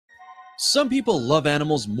Some people love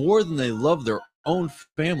animals more than they love their own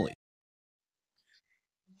family.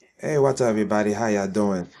 Hey, what's up, everybody? How y'all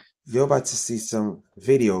doing? You're about to see some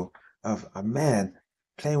video of a man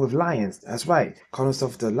playing with lions. That's right, calling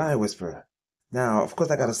himself the Lion Whisperer. Now, of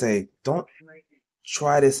course, I gotta say, don't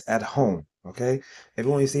try this at home, okay?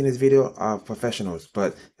 Everyone you see in this video are professionals,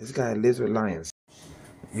 but this guy lives with lions.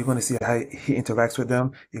 You're gonna see how he interacts with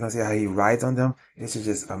them. You're gonna see how he rides on them. This is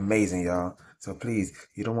just amazing, y'all. So please,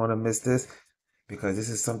 you don't want to miss this because this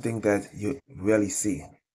is something that you rarely see.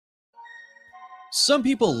 Some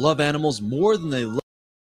people love animals more than they love.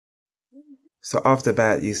 So off the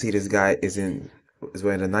bat, you see this guy is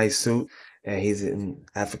wearing a nice suit, and he's in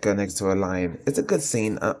Africa next to a lion. It's a good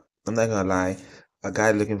scene. I'm not gonna lie. A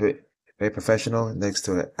guy looking very professional next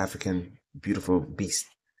to an African beautiful beast.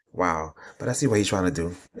 Wow. But I see what he's trying to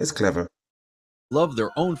do. It's clever. Love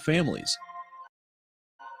their own families.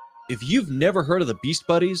 If you've never heard of the Beast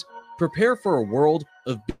Buddies, prepare for a world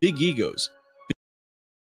of big egos,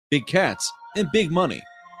 big cats, and big money.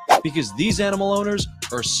 Because these animal owners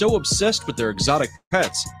are so obsessed with their exotic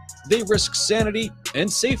pets, they risk sanity and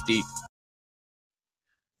safety.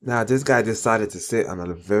 Now, this guy decided to sit on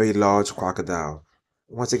a very large crocodile.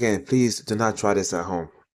 Once again, please do not try this at home.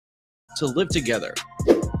 To live together.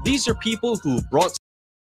 These are people who brought.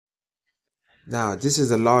 Now, this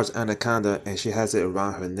is a large anaconda, and she has it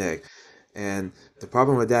around her neck. And the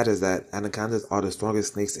problem with that is that anacondas are the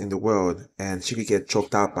strongest snakes in the world, and she could get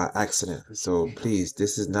choked out by accident. So please,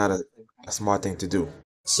 this is not a smart thing to do.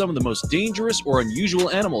 Some of the most dangerous or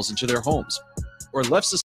unusual animals into their homes, or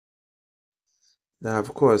left Now,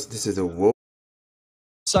 of course, this is a wolf.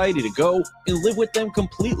 society to go and live with them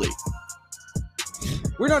completely.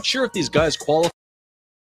 We're not sure if these guys qualify.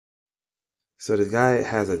 So the guy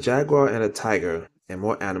has a jaguar and a tiger and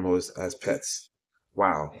more animals as pets.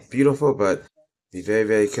 Wow, beautiful, but be very,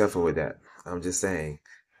 very careful with that. I'm just saying,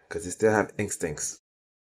 because they still have instincts.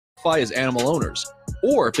 As animal owners,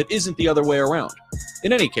 or if it isn't the other way around.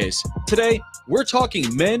 In any case, today we're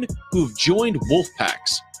talking men who've joined wolf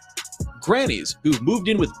packs, grannies who've moved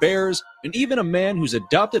in with bears, and even a man who's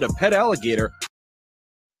adopted a pet alligator.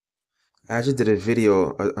 I actually did a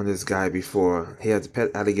video on this guy before. He has a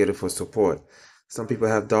pet alligator for support. Some people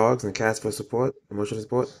have dogs and cats for support, emotional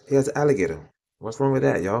support. He has an alligator. What's wrong with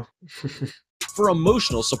that, y'all? For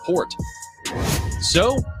emotional support.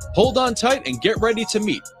 So, hold on tight and get ready to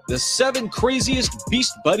meet the 7 craziest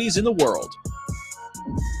beast buddies in the world.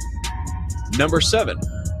 Number 7.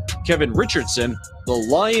 Kevin Richardson, the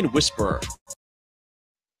Lion Whisperer.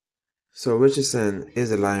 So Richardson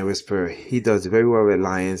is a lion whisperer. He does very well with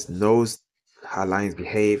lions, knows how lions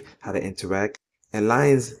behave, how they interact. And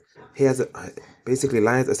lions, basically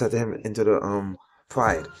lions accepted him into the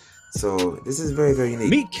pride. So this is very, very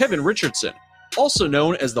unique. Meet Kevin Richardson, also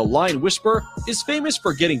known as the Lion Whisperer, is famous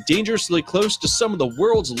for getting dangerously close to some of the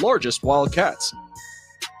world's largest wild cats.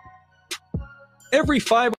 Every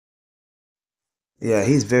 5. Yeah,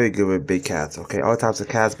 he's very good with big cats, okay? All types of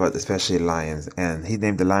cats, but especially lions. And he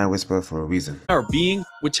named the Lion Whisperer for a reason. Our being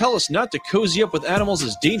would tell us not to cozy up with animals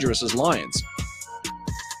as dangerous as lions.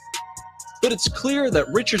 But it's clear that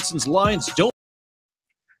Richardson's lions don't.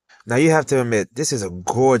 Now you have to admit, this is a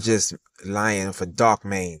gorgeous lion for dark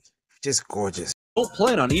mane. Just gorgeous. Don't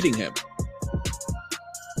plan on eating him.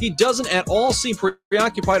 He doesn't at all seem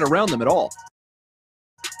preoccupied around them at all.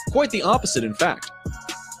 Quite the opposite, in fact.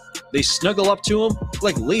 They snuggle up to him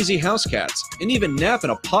like lazy house cats and even nap in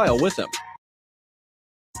a pile with him.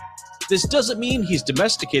 This doesn't mean he's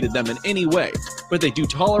domesticated them in any way, but they do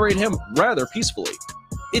tolerate him rather peacefully.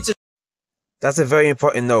 That's a very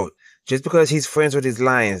important note. Just because he's friends with these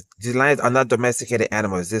lions are not domesticated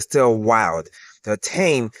animals. They're still wild. They're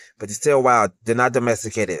tame, but they're still wild. They're not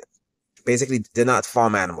domesticated. Basically, they're not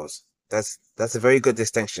farm animals. That's a very good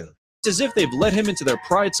distinction. It's as if they've let him into their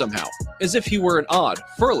pride somehow, as if he were an odd,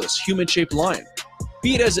 furless, human-shaped lion.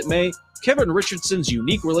 Be it as it may, Kevin Richardson's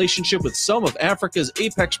unique relationship with some of Africa's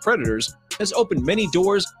apex predators has opened many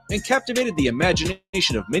doors and captivated the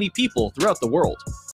imagination of many people throughout the world.